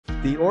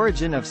The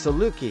origin of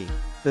Saluki.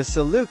 The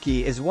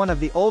Saluki is one of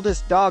the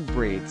oldest dog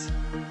breeds.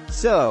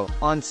 So,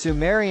 on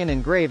Sumerian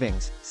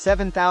engravings,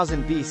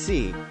 7000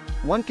 BC,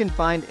 one can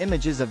find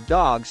images of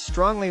dogs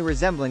strongly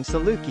resembling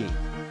Saluki.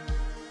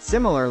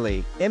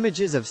 Similarly,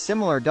 images of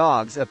similar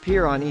dogs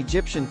appear on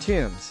Egyptian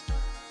tombs.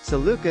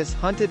 Salukis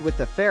hunted with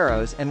the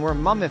pharaohs and were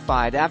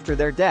mummified after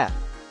their death.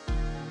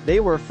 They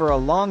were for a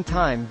long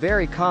time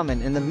very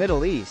common in the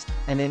Middle East,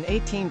 and in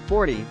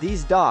 1840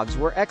 these dogs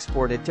were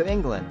exported to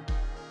England.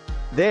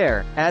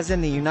 There, as in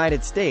the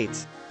United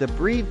States, the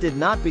breed did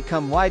not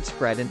become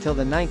widespread until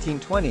the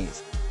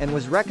 1920s, and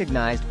was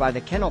recognized by the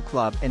Kennel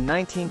Club in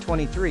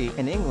 1923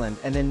 in England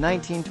and in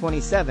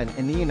 1927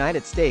 in the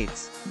United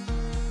States.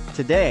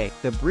 Today,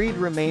 the breed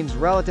remains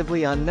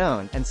relatively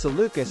unknown and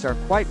Salukis are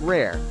quite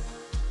rare.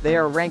 They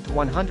are ranked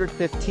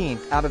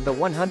 115th out of the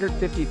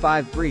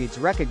 155 breeds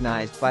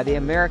recognized by the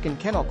American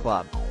Kennel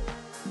Club.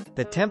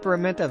 The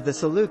temperament of the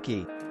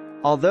Saluki.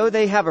 Although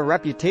they have a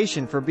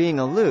reputation for being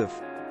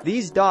aloof,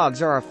 these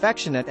dogs are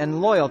affectionate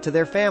and loyal to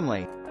their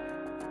family.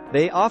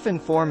 They often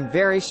form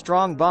very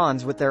strong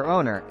bonds with their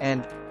owner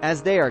and,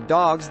 as they are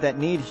dogs that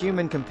need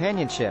human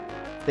companionship,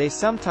 they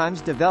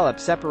sometimes develop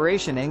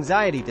separation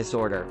anxiety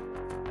disorder.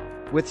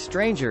 With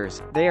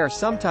strangers, they are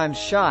sometimes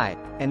shy,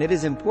 and it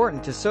is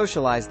important to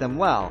socialize them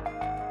well.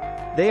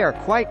 They are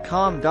quite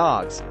calm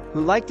dogs,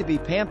 who like to be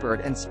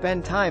pampered and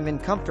spend time in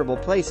comfortable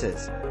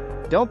places.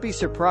 Don't be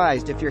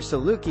surprised if your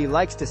Saluki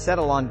likes to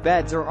settle on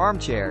beds or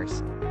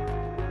armchairs.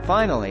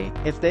 Finally,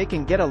 if they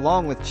can get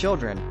along with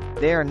children,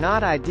 they are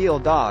not ideal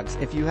dogs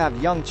if you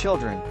have young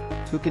children,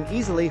 who can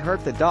easily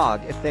hurt the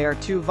dog if they are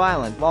too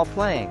violent while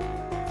playing.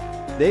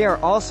 They are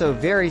also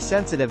very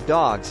sensitive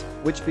dogs,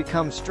 which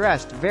become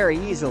stressed very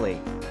easily.